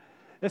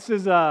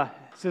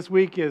This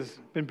week has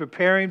been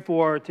preparing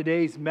for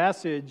today's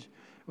message.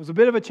 It was a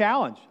bit of a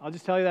challenge. I'll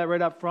just tell you that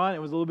right up front. It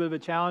was a little bit of a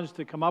challenge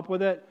to come up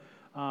with it.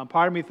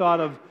 Part of me thought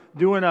of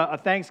doing a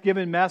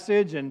Thanksgiving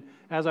message, and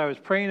as I was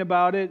praying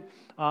about it,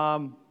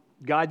 God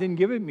didn't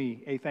give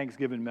me a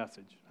Thanksgiving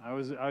message.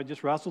 I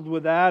just wrestled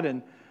with that,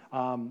 and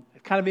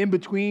kind of in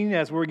between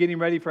as we're getting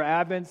ready for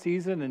Advent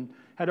season, and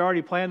had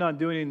already planned on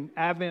doing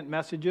Advent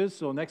messages.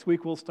 So next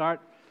week we'll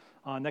start.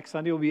 Next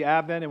Sunday will be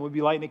Advent, and we'll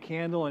be lighting a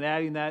candle and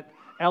adding that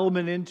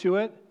element into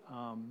it.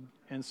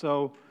 And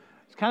so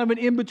it's kind of an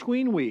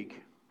in-between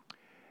week.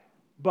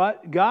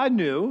 But God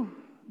knew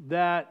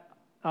that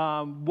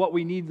what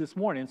we need this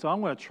morning. So I'm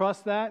going to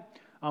trust that.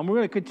 We're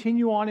going to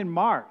continue on in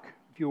Mark.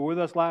 If you were with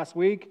us last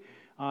week,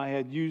 I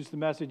had used the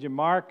message in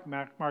Mark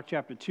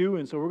chapter 2.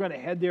 And so we're going to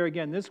head there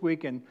again this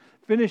week and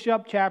finish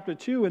up chapter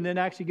 2 and then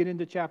actually get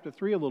into chapter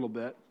 3 a little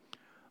bit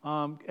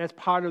as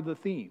part of the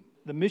theme.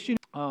 The mission,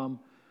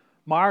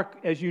 Mark,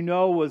 as you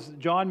know,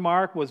 John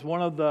Mark was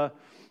one of the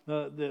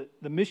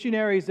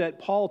missionaries that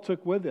Paul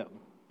took with him.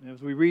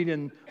 As we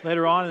read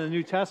later on in the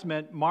New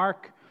Testament,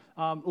 Mark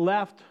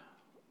left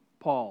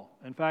Paul.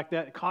 In fact,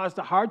 that caused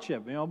a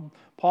hardship.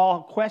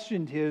 Paul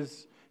questioned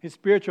his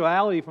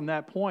spirituality from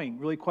that point,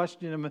 really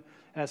questioned him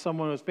as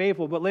someone who was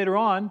faithful. But later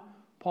on,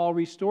 Paul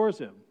restores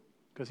him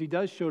because he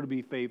does show to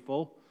be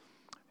faithful.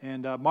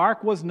 And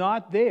Mark was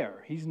not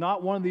there. He's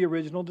not one of the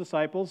original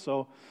disciples,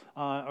 or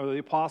the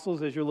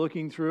apostles as you're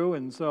looking through.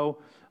 And so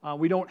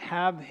we don't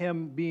have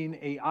him being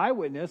an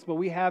eyewitness, but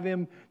we have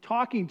him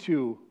talking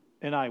to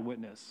an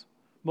eyewitness.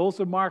 Most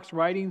of Mark's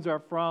writings are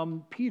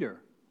from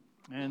Peter.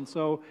 And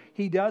so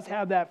he does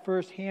have that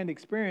firsthand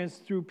experience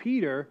through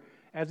Peter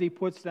as he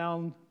puts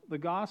down the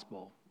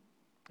gospel.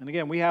 And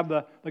again, we have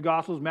the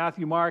Gospels,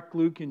 Matthew, Mark,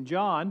 Luke, and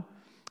John,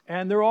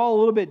 and they're all a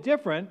little bit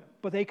different,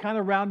 but they kind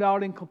of round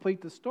out and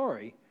complete the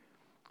story.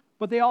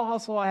 But they all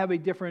also have a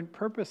different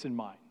purpose in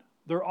mind.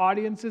 Their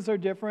audiences are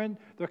different.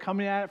 They're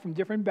coming at it from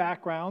different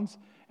backgrounds,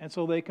 and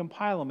so they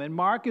compile them. And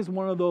Mark is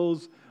one of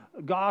those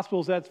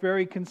Gospels that's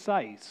very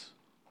concise.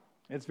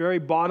 It's very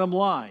bottom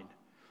line.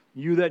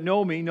 You that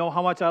know me know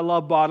how much I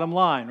love bottom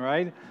line,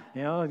 right?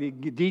 The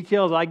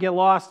details, I get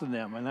lost in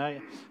them,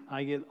 and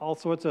I get all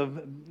sorts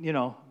of,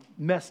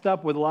 messed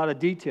up with a lot of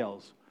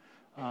details.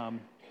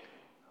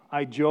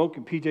 I joke,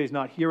 and PJ's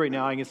not here right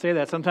now, I can say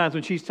that. Sometimes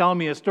when she's telling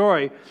me a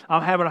story,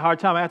 I'm having a hard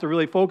time. I have to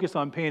really focus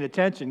on paying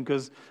attention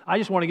because I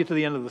just want to get to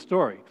the end of the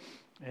story.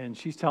 And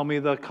she's telling me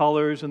the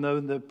colors and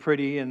the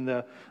pretty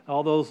and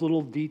all those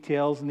little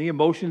details and the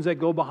emotions that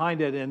go behind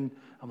it. And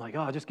I'm like,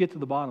 just get to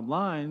the bottom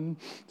line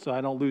so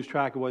I don't lose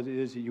track of what it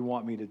is that you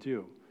want me to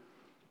do.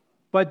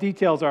 But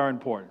details are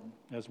important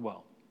as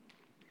well.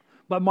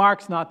 But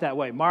Mark's not that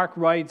way. Mark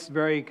writes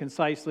very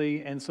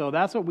concisely, and so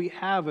that's what we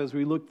have as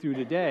we look through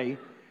today.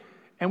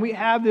 And we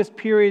have this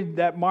period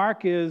that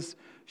Mark is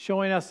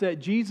showing us that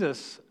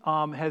Jesus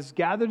has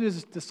gathered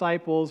his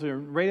disciples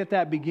right at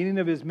that beginning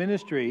of his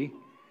ministry,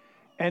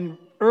 and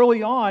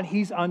early on,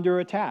 he's under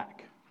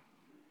attack.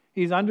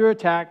 He's under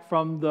attack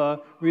from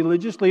the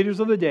religious leaders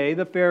of the day,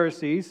 the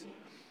Pharisees,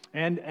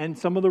 and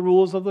some of the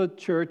rulers of the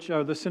church,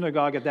 or the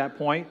synagogue at that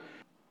point,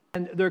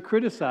 and they're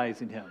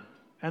criticizing him.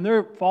 And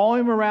they're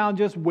following him around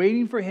just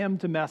waiting for him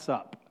to mess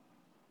up.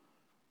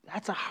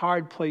 That's a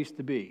hard place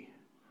to be,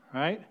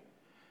 right?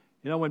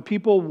 When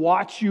people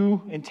watch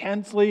you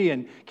intensely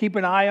and keep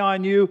an eye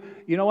on you,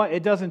 you know what?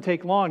 It doesn't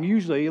take long,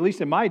 usually, at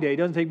least in my day, it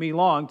doesn't take me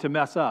long to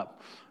mess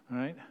up,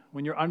 right?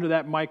 When you're under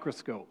that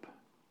microscope.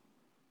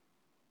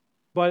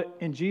 But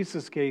in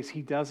Jesus' case,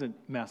 he doesn't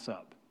mess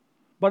up.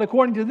 But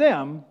according to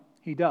them,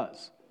 he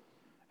does.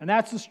 And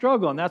that's the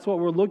struggle, and that's what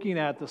we're looking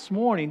at this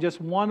morning, just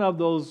one of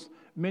those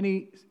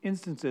many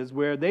instances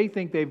where they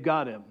think they've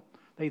got him.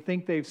 They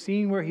think they've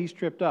seen where he's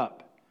tripped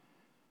up.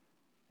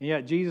 And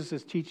yet Jesus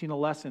is teaching a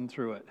lesson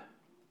through it.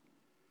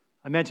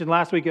 I mentioned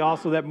last week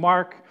also that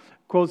Mark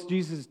quotes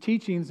Jesus'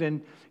 teachings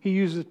and he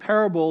uses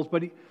parables,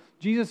 but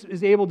Jesus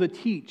is able to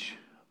teach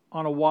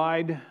on a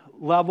wide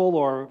level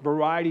or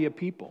variety of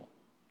people.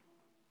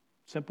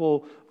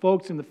 Simple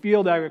folks in the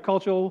field,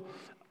 agricultural,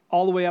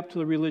 all the way up to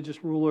the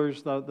religious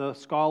rulers, the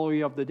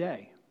scholarly of the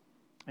day.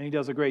 And he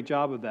does a great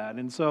job of that.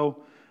 And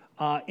so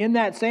in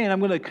that saying, I'm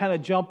going to kind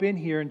of jump in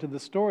here into the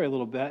story a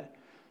little bit,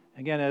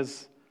 again,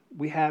 as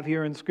we have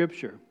here in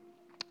Scripture.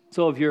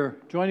 So if you're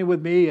joining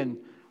with me, and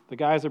the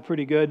guys are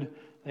pretty good,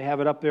 they have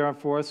it up there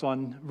for us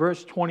on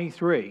verse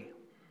 23.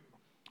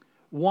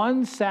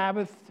 One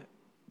Sabbath,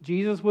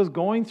 Jesus was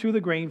going through the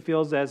grain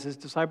fields as his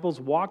disciples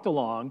walked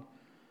along,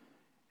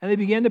 and they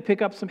began to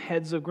pick up some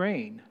heads of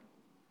grain.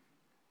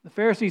 The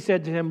Pharisee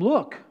said to him,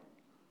 "Look,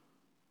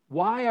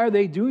 why are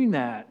they doing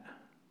that?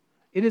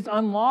 It is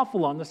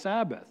unlawful on the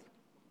Sabbath."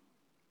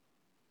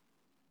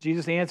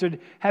 Jesus answered,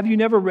 "Have you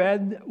never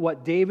read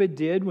what David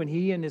did when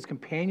he and his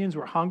companions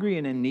were hungry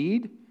and in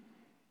need?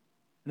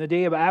 In the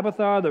day of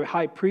Abiathar, the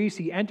high priest,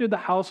 he entered the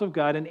house of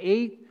God and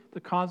ate the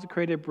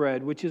consecrated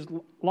bread, which is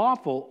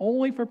lawful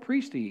only for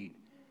priests to eat.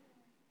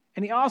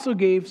 And he also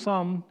gave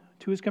some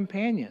to his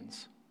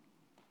companions."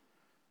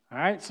 All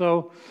right,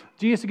 so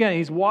Jesus, again,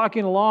 he's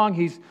walking along.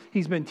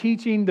 He's been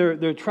teaching.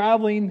 They're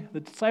traveling.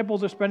 The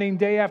disciples are spending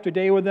day after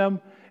day with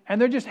them. And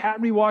they're just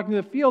happen to be walking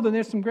to the field, and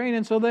there's some grain.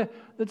 And so the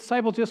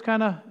disciples just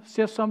kind of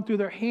sift some through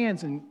their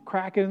hands and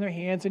crack it in their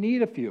hands and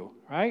eat a few,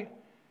 right?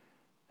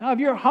 Now, if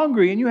you're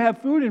hungry and you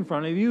have food in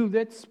front of you,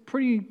 that's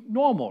pretty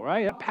normal,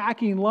 right? A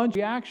packing lunch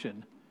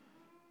reaction.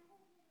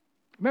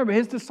 Remember,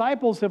 his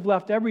disciples have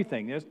left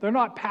everything. They're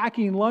not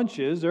packing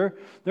lunches. They're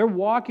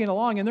walking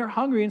along, and they're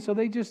hungry, and so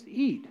they just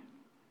eat.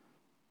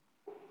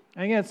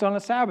 And again, it's on a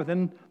Sabbath.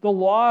 And the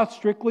law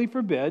strictly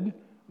forbid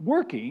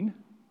working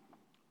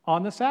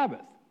on the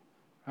Sabbath,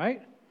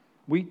 right?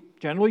 We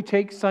generally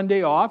take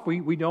Sunday off.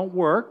 We don't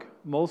work,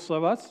 most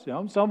of us.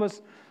 Some of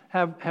us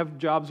have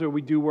jobs where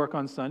we do work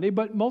on Sunday,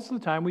 but most of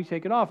the time we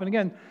take it off. And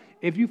again,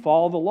 if you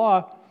follow the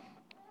law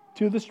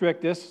to the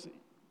strictest,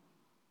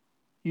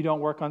 you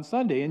don't work on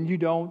Sunday and you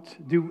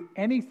don't do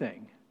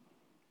anything.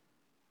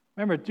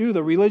 Remember, too,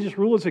 the religious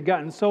rulers had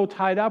gotten so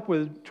tied up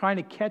with trying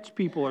to catch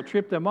people or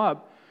trip them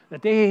up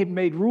that they had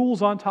made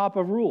rules on top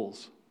of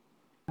rules.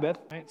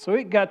 Right? So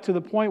it got to the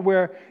point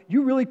where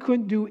you really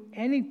couldn't do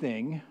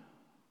anything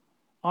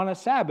on a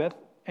Sabbath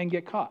and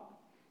get caught.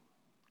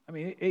 I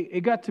mean,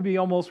 it got to be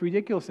almost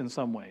ridiculous in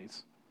some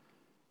ways.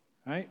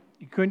 Right?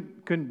 You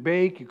couldn't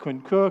bake, you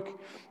couldn't cook.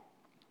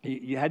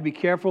 You had to be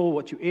careful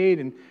what you ate.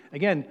 And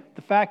again,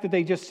 the fact that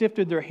they just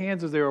sifted their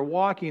hands as they were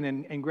walking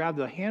and grabbed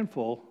a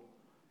handful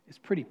is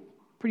pretty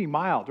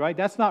mild, right?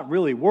 That's not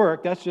really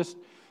work. That's just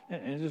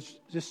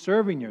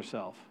serving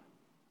yourself.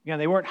 Again,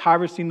 they weren't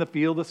harvesting the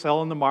field to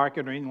sell in the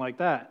market or anything like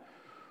that.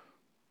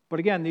 But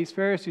again, these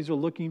Pharisees are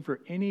looking for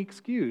any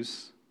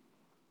excuse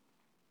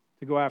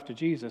to go after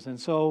Jesus. And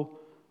so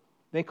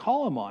they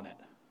call him on it.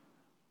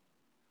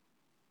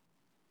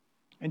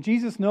 And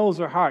Jesus knows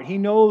their heart. He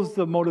knows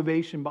the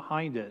motivation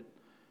behind it.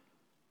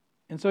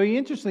 And so he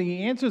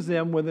answers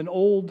them with an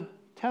Old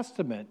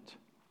Testament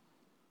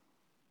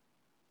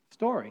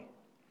story.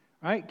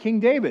 Right? King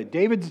David.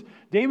 David's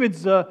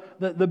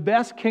the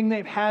best king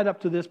they've had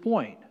up to this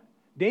point.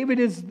 David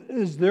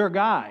is their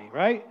guy,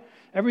 right?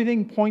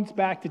 Everything points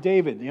back to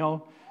David.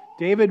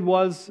 David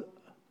was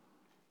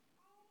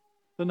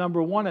the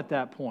number one at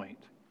that point.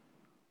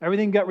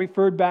 Everything got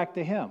referred back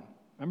to him.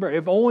 Remember,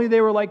 if only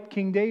they were like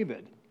King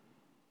David.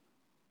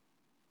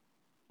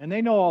 And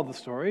they know all the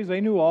stories.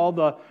 They knew all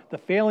the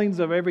failings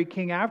of every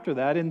king after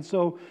that. And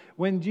so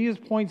when Jesus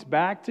points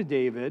back to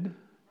David,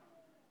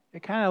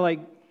 it kind of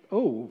like,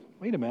 oh,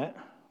 wait a minute.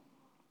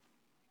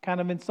 Kind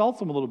of insults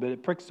them a little bit.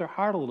 It pricks their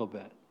heart a little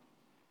bit.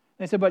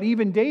 They said, but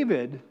even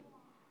David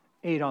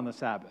ate on the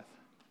Sabbath.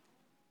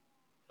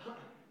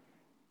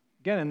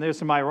 Again, and there's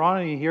some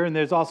irony here, and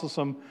there's also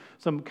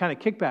some kind of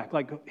kickback.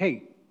 Like,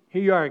 hey,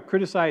 here you are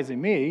criticizing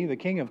me, the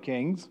King of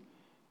Kings.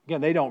 Again,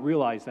 they don't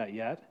realize that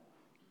yet.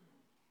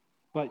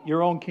 But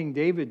your own King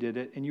David did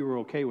it, and you were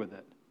okay with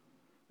it.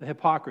 The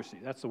hypocrisy,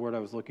 that's the word I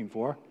was looking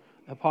for.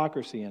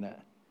 Hypocrisy in it.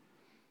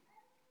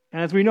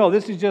 And as we know,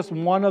 this is just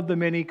one of the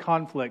many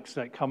conflicts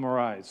that come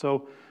arise.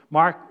 So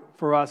Mark,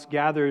 for us,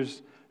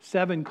 gathers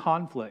 7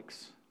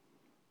 conflicts.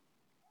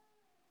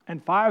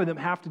 And 5 of them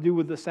have to do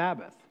with the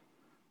Sabbath.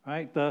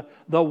 Right? The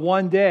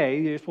one day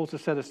you're supposed to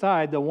set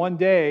aside, the one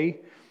day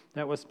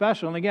that was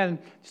special. And again,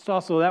 just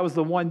also that was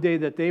the one day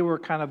that they were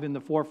kind of in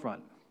the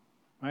forefront.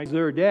 Right?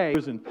 Their day,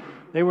 and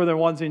they were the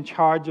ones in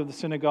charge of the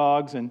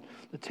synagogues and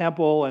the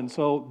temple, and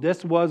so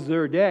this was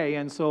their day,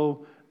 and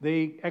so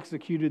they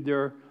executed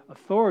their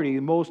authority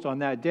most on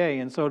that day.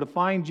 And so to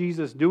find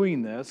Jesus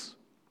doing this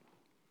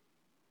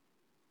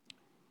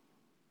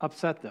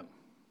upset them.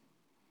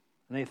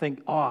 And they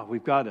think, oh,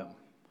 we've got him.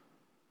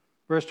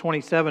 Verse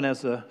 27,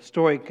 as the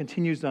story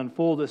continues to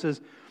unfold, it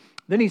says,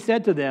 then he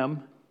said to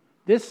them,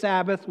 this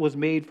Sabbath was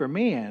made for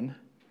man,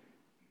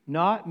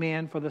 not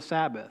man for the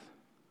Sabbath.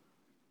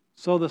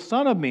 So the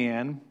Son of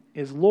Man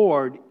is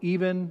Lord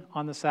even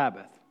on the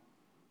Sabbath.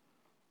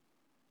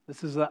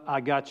 This is the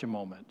I gotcha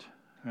moment,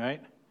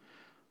 right?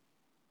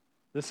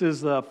 This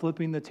is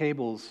flipping the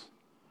tables,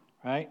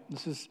 right?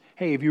 This is,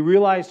 hey, if you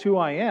realize who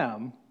I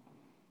am,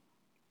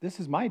 this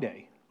is my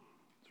day.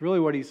 It's really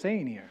what he's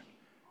saying here,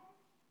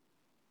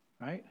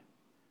 right?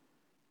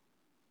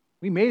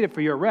 We made it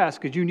for your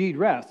rest because you need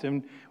rest,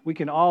 and we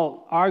can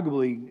all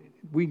arguably,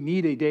 we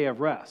need a day of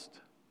rest.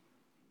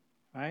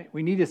 Right?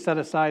 We need to set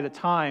aside a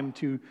time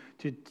to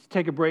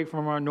take a break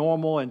from our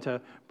normal and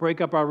to break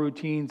up our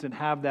routines and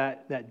have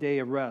that day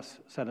of rest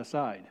set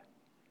aside.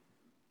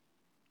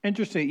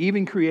 Interesting,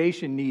 even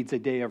creation needs a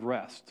day of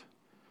rest.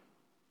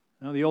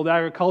 The old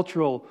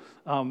agricultural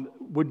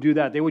would do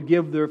that. They would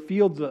give their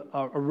fields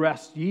a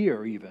rest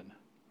year even.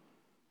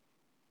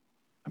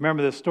 I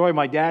remember this story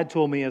my dad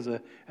told me as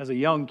a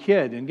young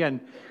kid. And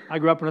again, I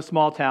grew up in a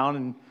small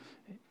town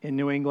in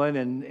New England,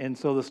 and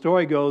so the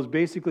story goes,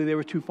 basically there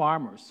were 2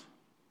 farmers.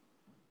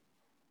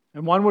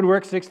 And one would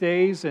work 6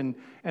 days and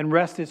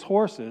rest his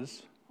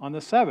horses on the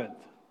 7th.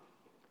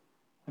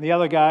 And the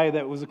other guy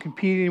that was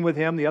competing with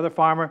him, the other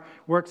farmer,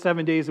 worked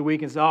 7 days a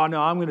week and said, oh,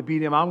 no, I'm going to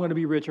beat him. I'm going to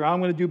be richer.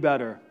 I'm going to do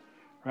better.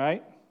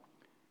 Right?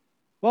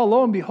 Well,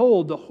 lo and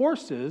behold, the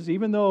horses,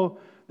 even though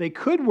they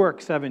could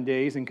work 7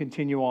 days and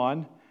continue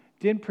on,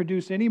 didn't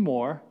produce any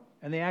more,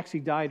 and they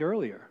actually died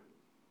earlier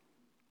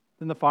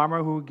than the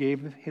farmer who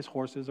gave his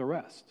horses a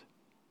rest.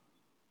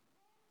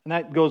 And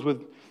that goes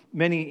with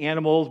many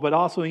animals, but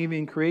also even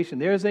in creation.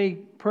 There's a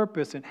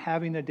purpose in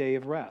having a day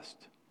of rest.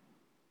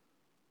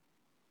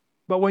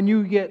 But when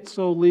you get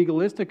so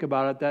legalistic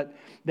about it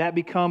that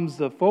becomes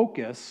the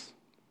focus,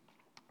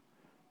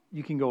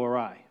 you can go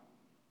awry.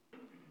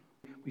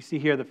 We see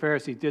here the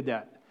Pharisees did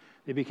that.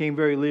 They became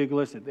very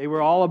legalistic. They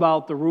were all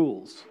about the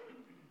rules,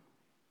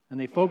 and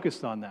they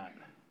focused on that.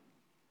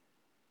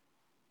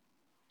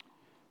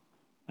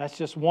 That's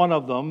just one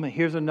of them.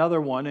 Here's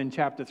another one in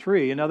chapter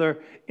 3,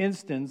 another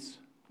instance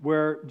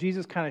where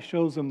Jesus kind of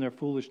shows them their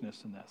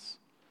foolishness in this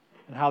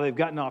and how they've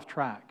gotten off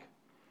track.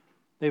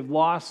 They've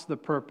lost the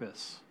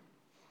purpose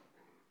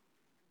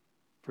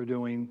for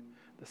doing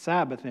the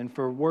Sabbath and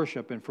for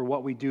worship and for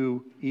what we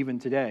do even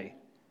today.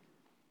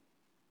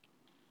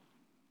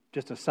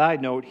 Just a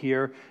side note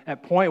here,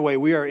 at Point Way,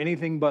 we are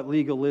anything but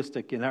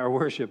legalistic in our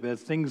worship as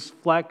things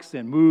flex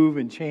and move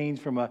and change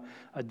from a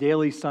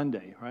daily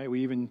Sunday, right?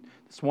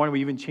 This morning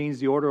we even changed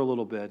the order a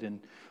little bit,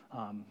 and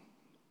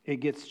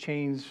it gets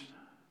changed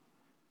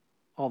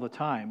all the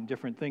time.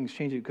 Different things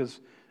change it because,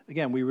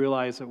 again, we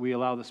realize that we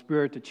allow the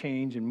Spirit to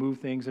change and move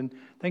things, and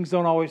things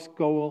don't always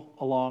go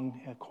along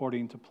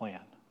according to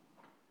plan.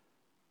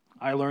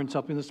 I learned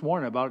something this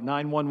morning about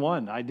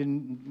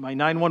 911. My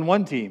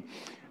 911 team.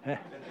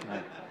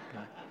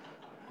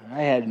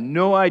 I had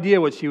no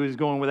idea what she was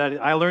going with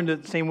that. I learned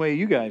it the same way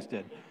you guys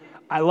did.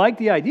 I liked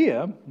the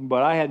idea,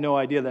 but I had no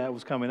idea that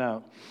was coming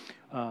out.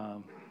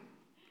 And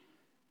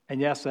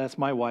yes, that's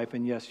my wife,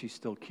 and yes, she's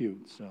still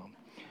cute. So,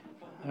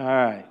 all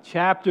right,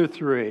 chapter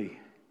 3.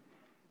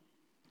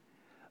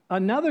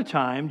 Another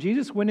time,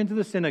 Jesus went into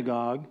the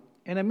synagogue,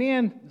 and a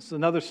man, this is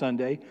another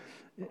Sunday,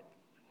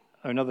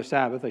 or another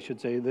Sabbath, I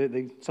should say.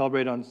 They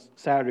celebrate on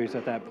Saturdays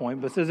at that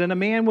point. But it says, and a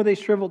man with a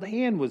shriveled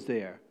hand was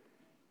there.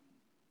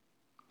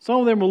 Some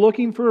of them were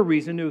looking for a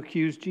reason to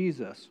accuse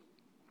Jesus.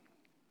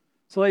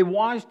 So they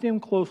watched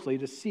him closely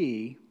to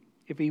see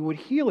if he would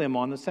heal him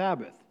on the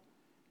Sabbath.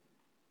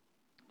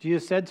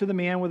 Jesus said to the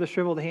man with the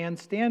shriveled hand,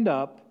 stand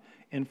up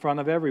in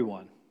front of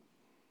everyone.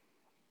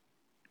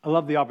 I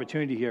love the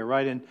opportunity here,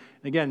 right? And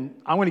again,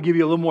 I'm going to give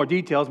you a little more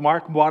details.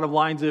 Mark bottom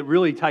lines it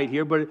really tight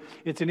here, but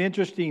it's an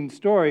interesting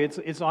story.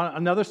 It's on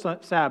another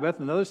Sabbath,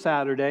 another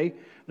Saturday.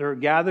 They're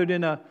gathered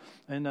in a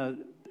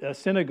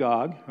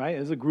synagogue, right?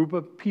 There's a group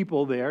of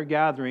people there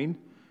gathering,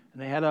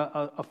 and they had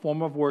a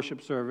form of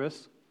worship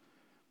service.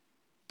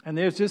 And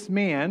there's this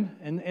man,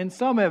 and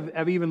some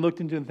have even looked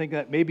into it and think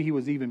that maybe he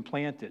was even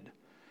planted.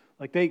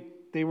 Like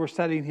they were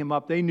setting him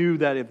up. They knew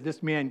that if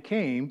this man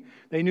came,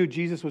 they knew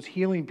Jesus was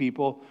healing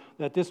people,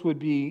 that this would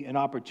be an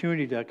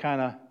opportunity to kind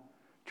of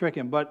trick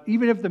him. But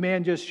even if the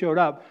man just showed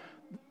up,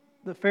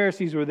 the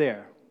Pharisees were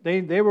there.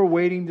 They were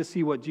waiting to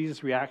see what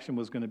Jesus' reaction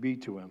was going to be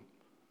to him.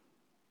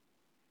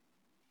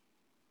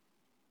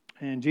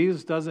 And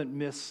Jesus doesn't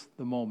miss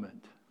the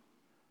moment.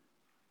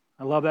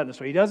 I love that in the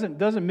story. He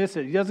doesn't miss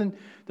it. He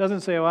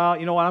doesn't say, well,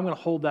 you know what, I'm going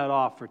to hold that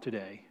off for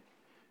today.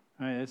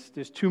 All right,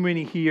 there's too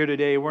many here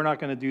today. We're not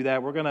going to do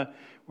that. We're going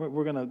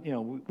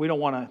to, we don't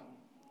want to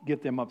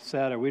get them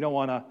upset, or we don't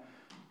want to,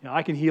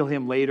 I can heal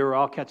him later, or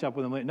I'll catch up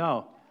with him later. No.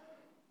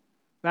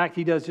 In fact,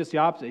 he does just the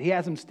opposite. He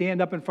has him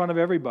stand up in front of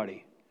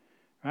everybody.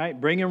 Right?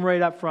 Bring him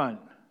right up front.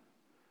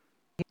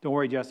 Don't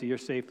worry, Jesse, you're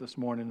safe this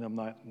morning. I'm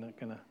not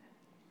going to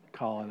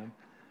call on him.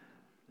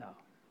 No.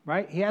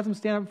 Right? He has him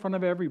stand up in front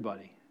of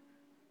everybody.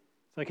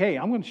 It's like, hey,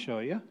 I'm going to show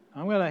you.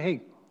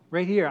 Hey,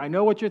 right here, I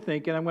know what you're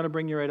thinking. I'm going to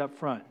bring you right up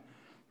front.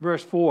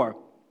 Verse 4.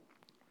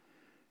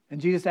 And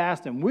Jesus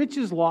asked him, which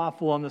is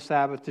lawful on the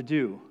Sabbath to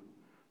do?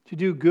 To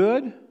do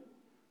good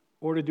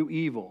or to do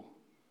evil?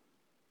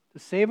 To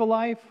save a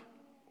life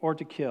or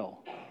to kill?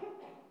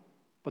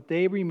 But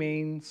they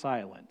remained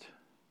silent.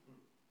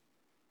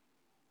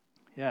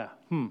 Yeah,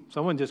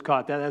 someone just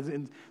caught that.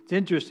 It's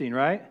interesting,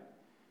 right?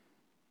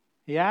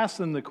 He asked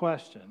them the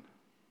question,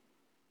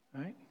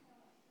 right?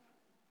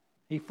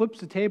 He flips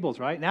the tables,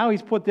 right? Now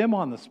he's put them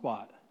on the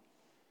spot.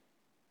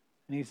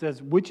 And he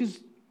says, which is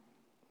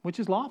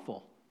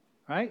lawful,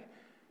 right?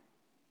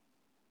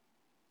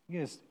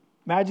 You just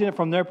imagine it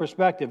from their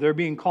perspective. They're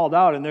being called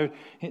out, and they're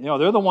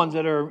the ones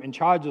that are in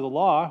charge of the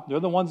law. They're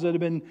the ones that have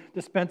been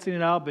dispensing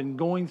it out, been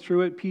going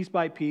through it piece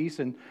by piece,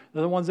 and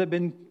they're the ones that have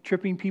been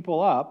tripping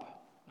people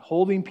up,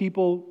 holding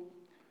people,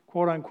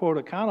 quote unquote,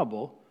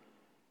 accountable.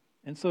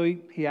 And so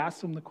he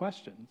asks them the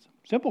question.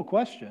 Simple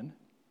question,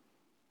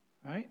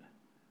 right?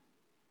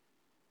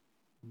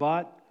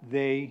 But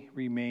they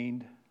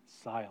remained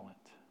silent.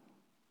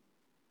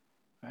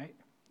 Right?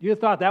 You'd have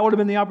thought that would have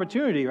been the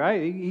opportunity,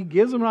 right? He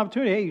gives them an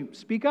opportunity. Hey,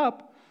 speak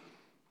up.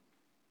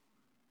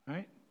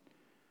 Right?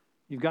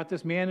 You've got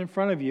this man in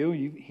front of you.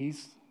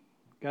 He's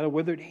got a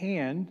withered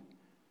hand.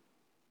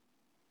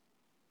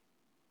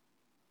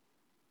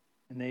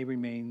 And they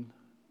remain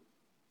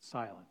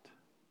silent.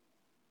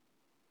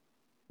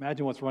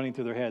 Imagine what's running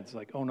through their heads.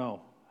 Like, oh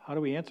no, how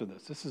do we answer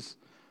this? This is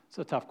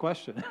a tough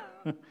question.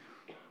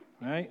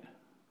 Right?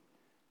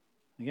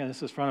 Again, this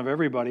is in front of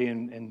everybody,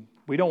 and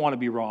we don't want to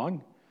be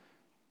wrong.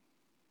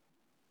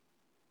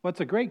 But it's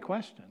a great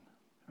question,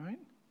 right?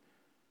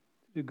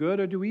 To do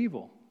good or do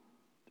evil?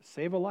 To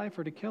save a life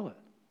or to kill it?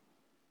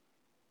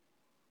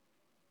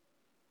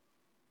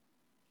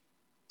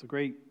 It's a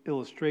great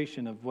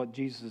illustration of what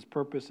Jesus'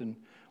 purpose and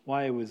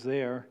why he was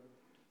there,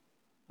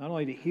 not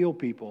only to heal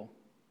people,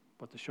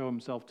 but to show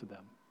himself to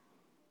them.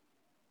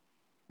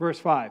 Verse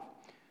 5.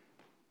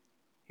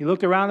 He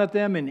looked around at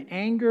them in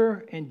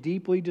anger and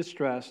deeply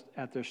distressed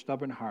at their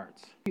stubborn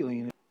hearts.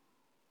 Then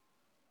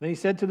he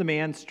said to the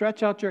man,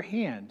 "Stretch out your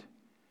hand."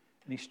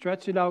 And he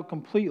stretched it out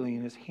completely,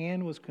 and his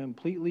hand was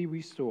completely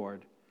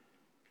restored.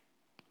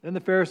 Then the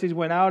Pharisees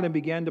went out and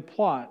began to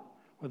plot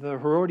with the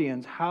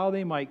Herodians how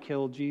they might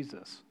kill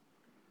Jesus.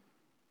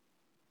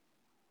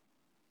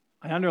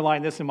 I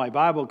underline this in my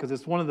Bible because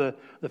it's one of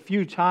the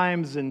few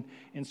times in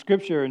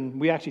Scripture, and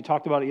we actually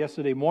talked about it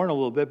yesterday morning a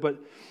little bit,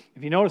 but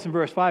if you notice in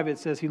verse 5, it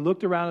says, he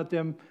looked around at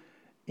them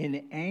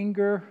in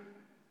anger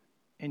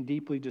and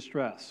deeply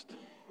distressed.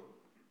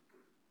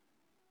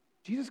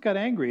 Jesus got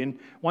angry, and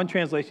one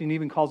translation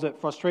even calls it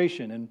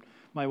frustration, and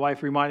my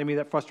wife reminded me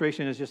that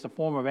frustration is just a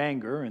form of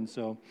anger, and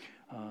so,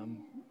 and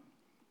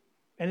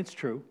it's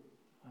true.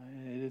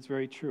 It is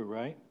very true,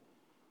 right?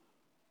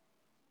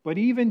 But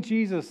even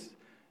Jesus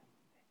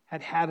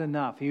had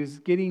enough. He was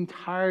getting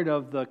tired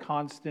of the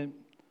constant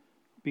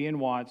being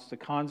watched, the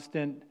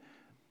constant,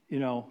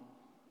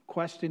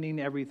 questioning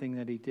everything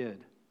that he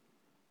did.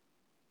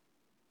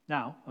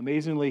 Now,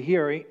 amazingly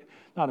here,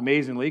 not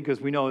amazingly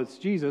because we know it's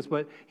Jesus,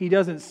 but he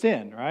doesn't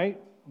sin,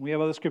 right? We have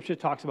other scripture that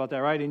talks about that,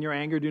 right? In your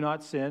anger, do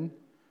not sin.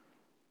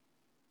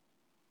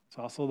 It's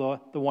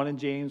also the one in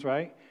James,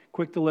 right?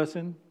 Quick to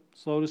listen,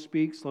 slow to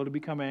speak, slow to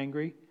become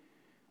angry.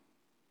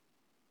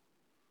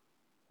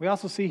 We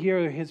also see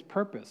here his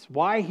purpose,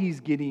 why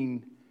he's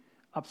getting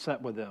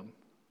upset with them.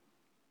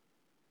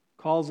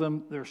 Calls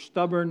them their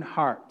stubborn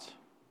hearts.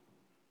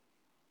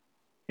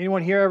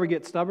 Anyone here ever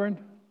get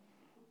stubborn?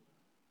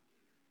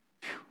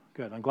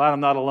 Good. I'm glad I'm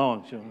not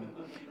alone.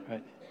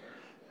 Right.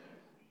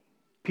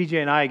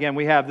 PJ and I, again,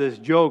 we have this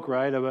joke,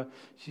 right?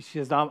 She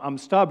says, I'm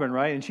stubborn,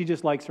 right? And she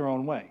just likes her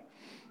own way.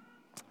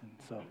 And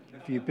so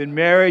if you've been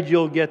married,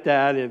 you'll get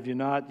that. If you're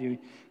not, you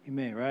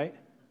may, right?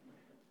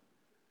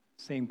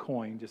 Same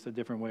coin, just a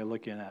different way of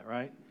looking at it,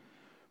 right?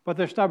 But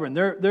they're stubborn.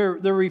 They're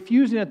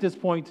refusing at this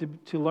point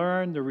to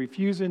learn. They're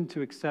refusing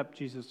to accept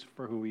Jesus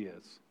for who he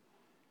is.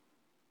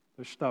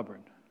 They're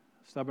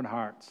stubborn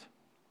hearts.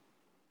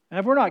 And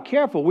if we're not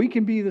careful, we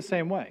can be the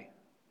same way.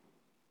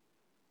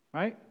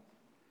 Right?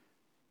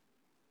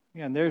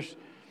 Again,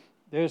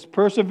 there's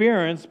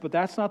perseverance, but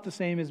that's not the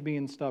same as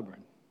being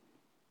stubborn.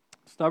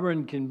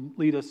 Stubborn can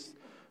lead us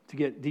to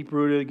get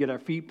deep-rooted, get our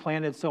feet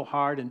planted so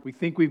hard, and we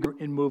think we're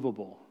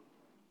immovable.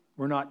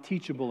 We're not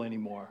teachable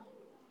anymore.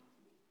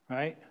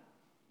 Right?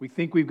 We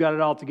think we've got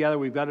it all together,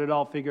 we've got it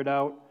all figured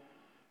out.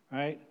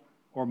 Right?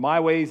 Or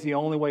my way is the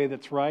only way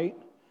that's right.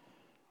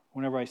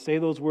 Whenever I say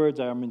those words,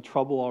 I'm in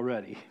trouble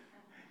already.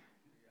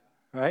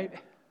 Right?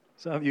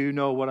 Some of you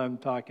know what I'm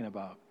talking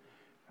about.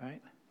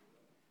 Right?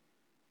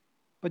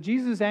 But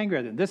Jesus is angry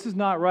at them. This is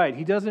not right.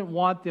 He doesn't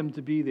want them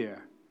to be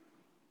there.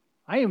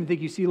 I even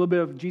think you see a little bit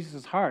of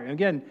Jesus' heart. And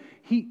again,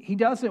 he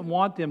doesn't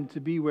want them to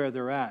be where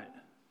they're at.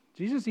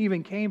 Jesus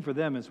even came for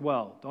them as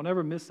well. Don't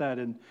ever miss that.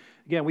 And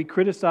again, we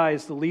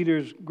criticize the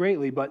leaders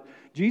greatly, but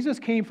Jesus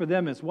came for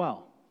them as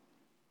well.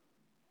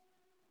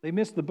 They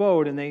missed the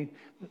boat, and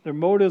their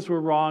motives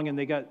were wrong, and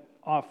they got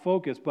off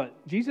focus.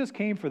 But Jesus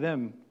came for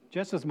them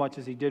just as much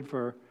as he did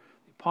for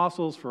the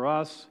apostles, for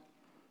us,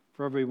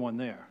 for everyone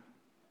there.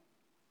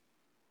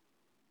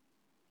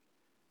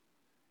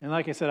 And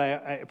like I said,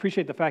 I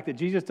appreciate the fact that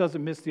Jesus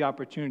doesn't miss the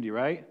opportunity,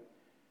 right?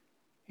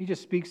 He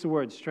just speaks the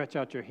word, stretch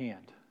out your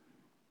hand.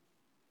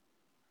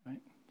 Right?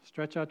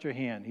 Stretch out your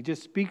hand. He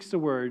just speaks the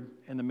word,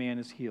 and the man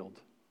is healed.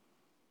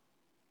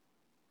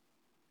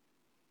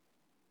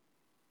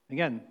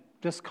 Again,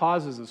 this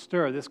causes a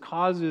stir. This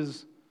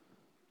causes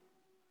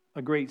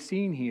a great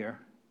scene here.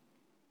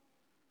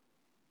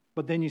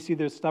 But then you see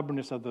the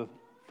stubbornness of the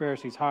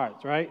Pharisees'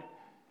 hearts, right?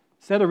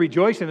 Instead of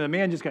rejoicing that the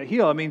man just got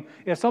healed, I mean,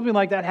 if something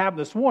like that happened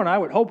this morning, I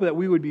would hope that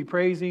we would be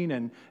praising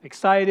and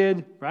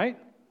excited, right?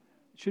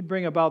 It should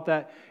bring about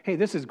that, hey,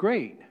 this is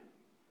great.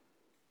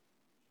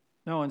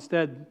 No,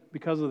 instead,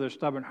 because of their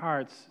stubborn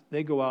hearts,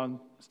 they go out and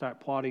start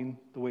plotting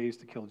the ways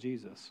to kill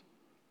Jesus.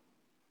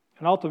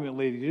 And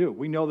ultimately, they do.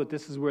 We know that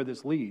this is where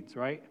this leads,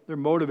 right? They're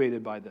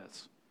motivated by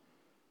this.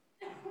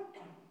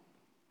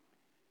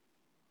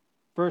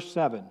 Verse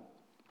 7.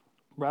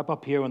 Wrap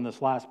up here in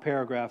this last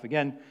paragraph.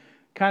 Again,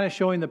 kind of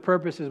showing the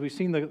purposes. We've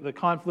seen the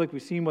conflict.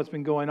 We've seen what's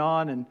been going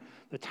on and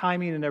the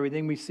timing and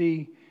everything. We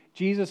see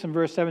Jesus in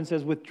verse 7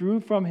 says,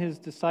 withdrew from his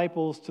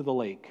disciples to the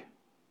lake.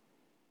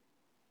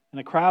 And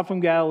a crowd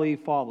from Galilee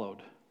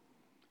followed.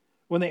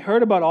 When they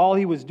heard about all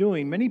he was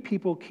doing, many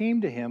people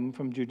came to him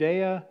from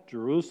Judea,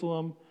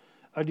 Jerusalem,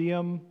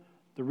 Idumea,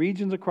 the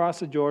regions across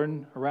the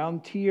Jordan,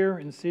 around Tyre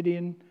and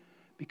Sidon.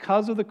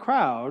 Because of the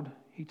crowd,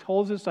 he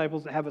told his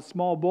disciples to have a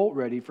small boat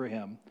ready for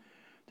him,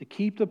 to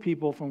keep the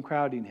people from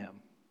crowding him.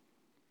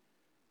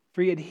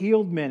 For he had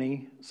healed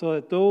many, so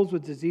that those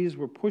with disease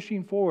were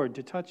pushing forward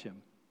to touch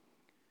him.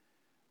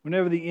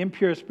 Whenever the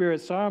impure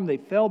spirits saw him, they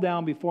fell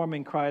down before him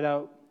and cried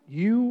out,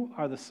 "You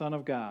are the Son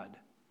of God."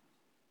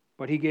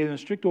 But he gave them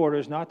strict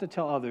orders not to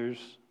tell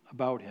others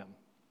about him.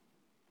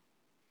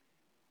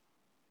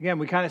 Again,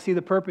 we kind of see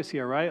the purpose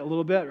here, right? A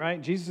little bit, right?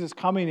 Jesus is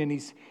coming and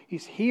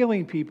he's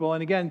healing people.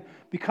 And again,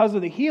 because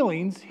of the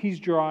healings, he's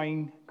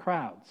drawing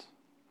crowds.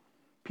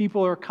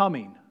 People are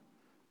coming.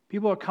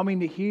 People are coming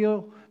to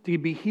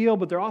be healed,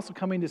 but they're also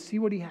coming to see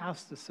what he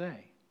has to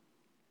say.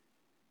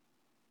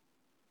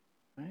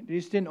 Right? He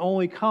just didn't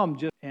only come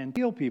just and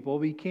heal people.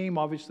 He came,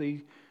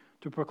 obviously,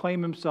 to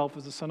proclaim himself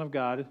as the Son of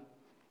God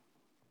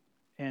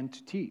and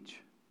to teach.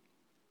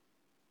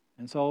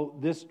 And so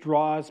this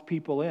draws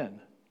people in.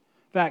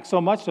 In fact,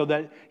 so much so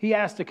that he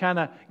has to kind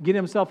of get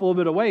himself a little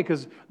bit away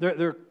because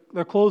they're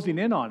closing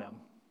in on him.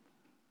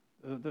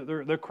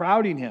 They're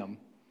crowding him.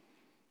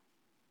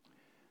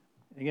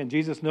 Again,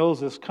 Jesus knows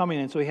this coming,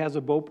 and so he has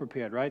a boat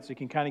prepared, right? So he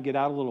can kind of get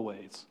out a little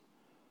ways.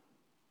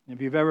 If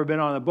you've ever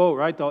been on a boat,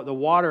 right, the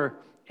water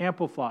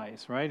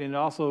amplifies, right? And it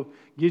also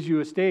gives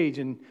you a stage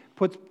and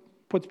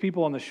puts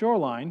people on the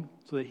shoreline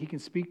so that he can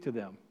speak to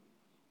them.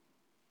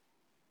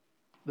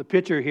 The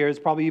picture here is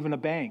probably even a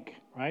bank,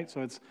 right?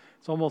 So it's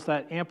almost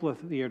that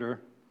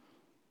amphitheater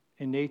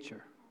in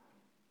nature.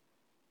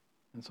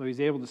 And so he's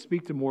able to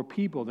speak to more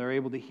people. They're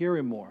able to hear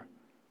him more.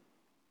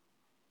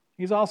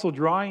 He's also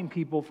drawing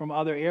people from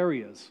other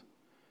areas.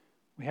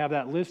 We have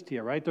that list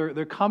here, right?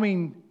 They're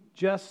coming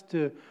just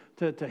to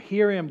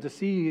hear him, to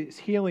see his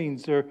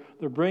healings. They're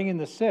bringing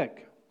the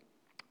sick.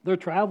 They're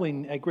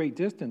traveling at great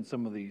distance,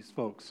 some of these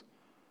folks.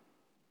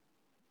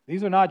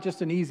 These are not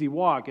just an easy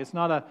walk. It's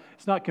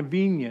not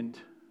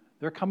convenient.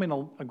 They're coming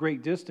a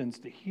great distance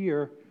to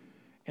hear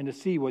and to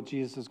see what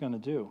Jesus is going to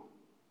do.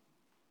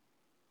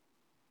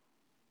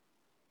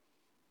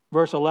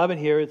 Verse 11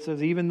 here, it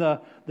says even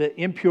the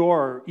impure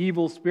or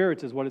evil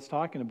spirits is what it's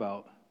talking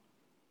about.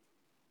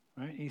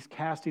 Right? He's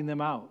casting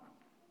them out.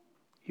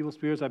 Evil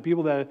spirits are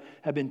people that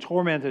have been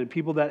tormented,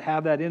 people that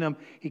have that in them.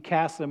 He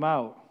casts them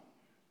out.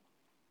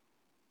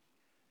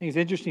 I think it's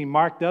interesting,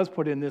 Mark does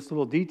put in this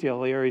little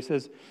detail here. He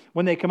says,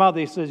 when they come out,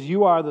 he says,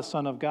 "You are the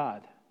Son of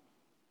God."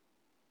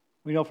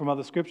 We know from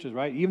other scriptures,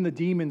 right? Even the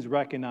demons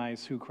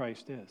recognize who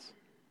Christ is.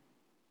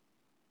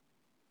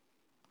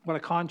 What a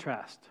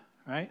contrast,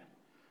 right?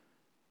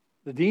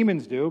 The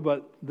demons do,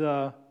 but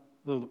the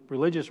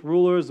religious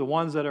rulers, the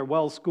ones that are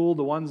well-schooled,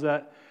 the ones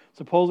that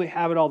supposedly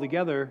have it all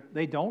together,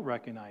 they don't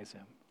recognize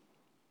him.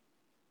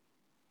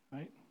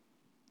 Right?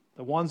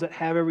 The ones that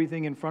have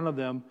everything in front of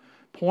them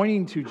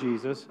pointing to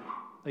Jesus,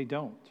 they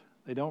don't.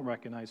 They don't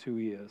recognize who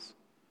he is.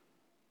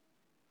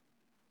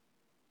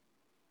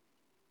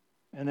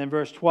 And then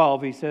verse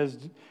 12, he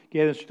says,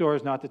 gave them strict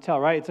orders not to tell,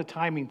 right? It's a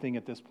timing thing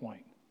at this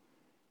point.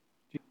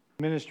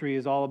 Ministry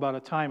is all about a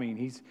timing.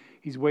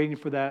 He's waiting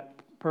for that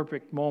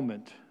perfect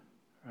moment,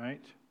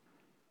 right?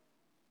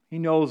 He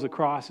knows the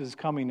cross is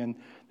coming, and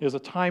there's a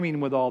timing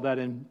with all that,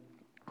 and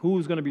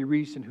who's going to be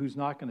reached and who's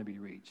not going to be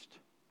reached.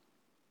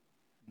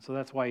 And so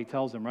that's why he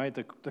tells them, right?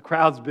 The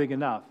crowd's big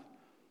enough,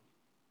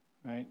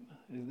 right?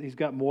 He's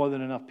got more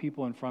than enough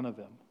people in front of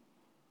him.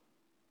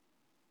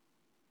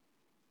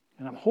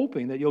 And I'm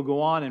hoping that you'll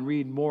go on and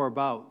read more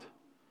about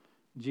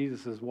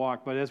Jesus'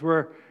 walk. But as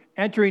we're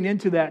entering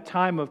into that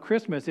time of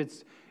Christmas,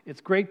 it's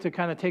great to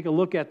kind of take a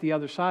look at the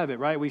other side of it,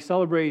 right? We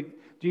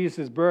celebrate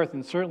Jesus' birth,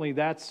 and certainly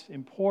that's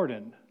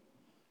important.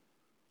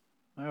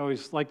 I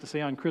always like to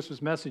say on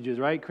Christmas messages,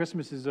 right?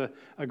 Christmas is a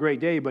great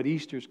day, but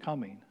Easter's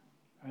coming.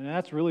 And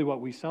that's really what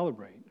we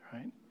celebrate,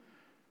 right?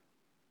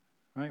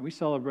 Right? We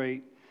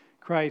celebrate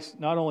Christ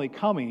not only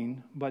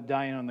coming, but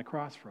dying on the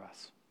cross for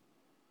us.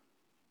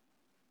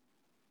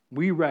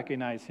 We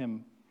recognize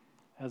him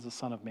as the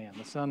Son of Man,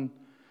 the Son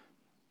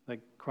that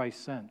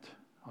Christ sent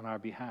on our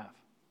behalf.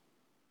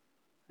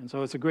 And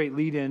so it's a great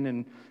lead-in,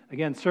 and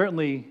again,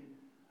 certainly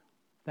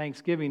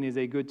Thanksgiving is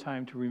a good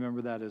time to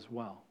remember that as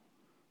well,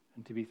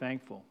 and to be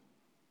thankful.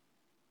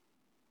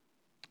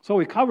 So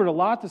we covered a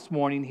lot this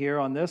morning here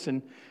on this,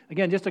 and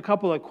again, just a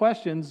couple of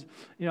questions.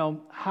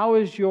 How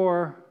is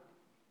your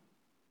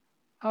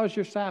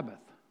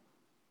Sabbath?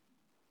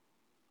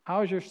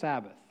 How is your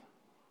Sabbath?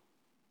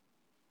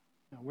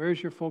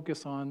 Where's your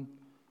focus on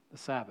the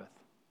Sabbath?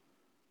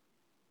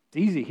 It's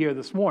easy here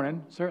this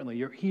morning. Certainly,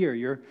 you're here.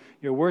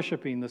 You're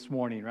worshiping this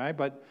morning, right?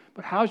 But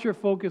how's your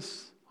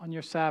focus on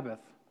your Sabbath,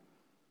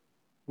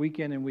 week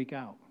in and week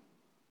out?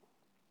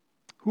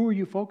 Who are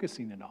you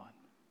focusing it on?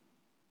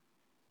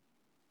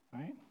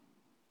 Right?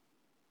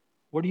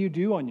 What do you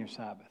do on your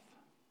Sabbath?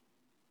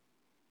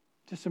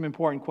 Just some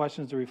important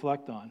questions to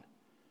reflect on.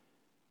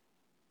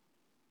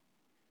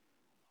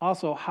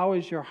 Also, how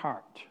is your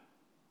heart?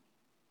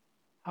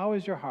 How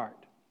is your heart?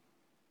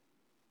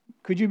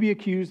 Could you be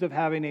accused of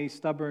having a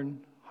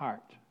stubborn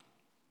heart?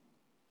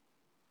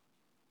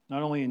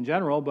 Not only in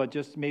general, but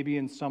just maybe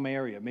in some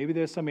area. Maybe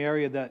there's some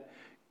area that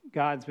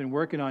God's been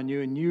working on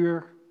you and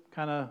you're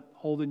kind of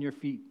holding your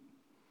feet,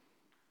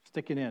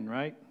 sticking in,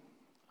 right?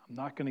 I'm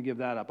not going to give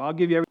that up. I'll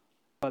give you everything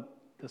but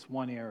this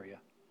one area.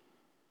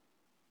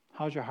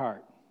 How's your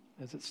heart?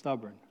 Is it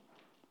stubborn?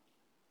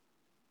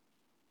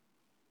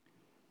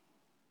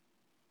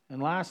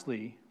 And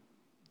lastly,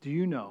 do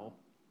you know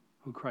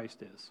who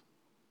Christ is?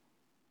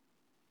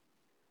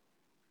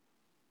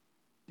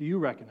 Do you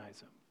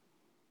recognize him?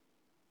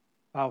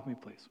 Bow with me,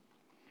 please.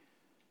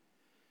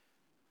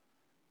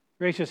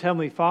 Gracious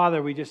Heavenly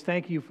Father, we just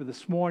thank you for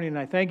this morning, and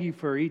I thank you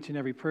for each and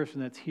every person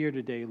that's here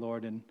today,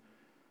 Lord. And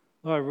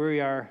Lord, we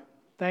are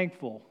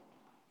thankful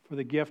for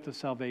the gift of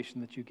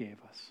salvation that you gave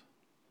us.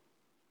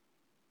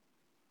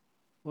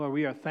 Lord,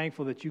 we are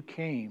thankful that you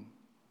came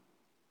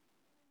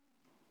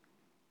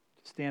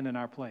to stand in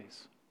our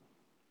place.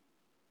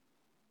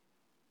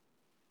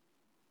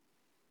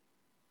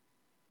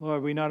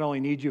 Lord, we not only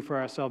need you for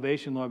our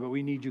salvation, Lord, but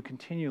we need you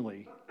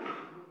continually.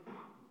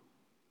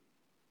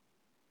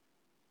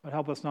 But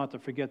help us not to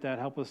forget that.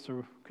 Help us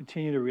to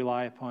continue to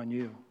rely upon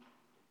you.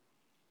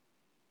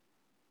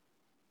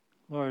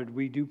 Lord,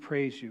 we do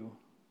praise you.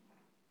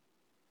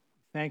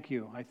 Thank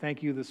you. I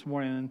thank you this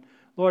morning. And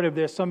Lord, if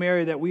there's some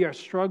area that we are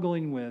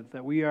struggling with,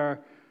 that we are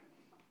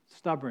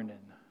stubborn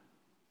in,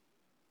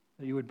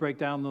 that you would break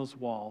down those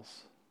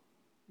walls,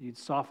 you'd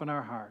soften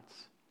our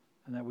hearts,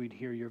 and that we'd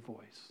hear your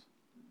voice.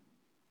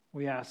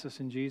 We ask this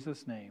in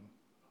Jesus' name.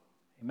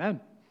 Amen.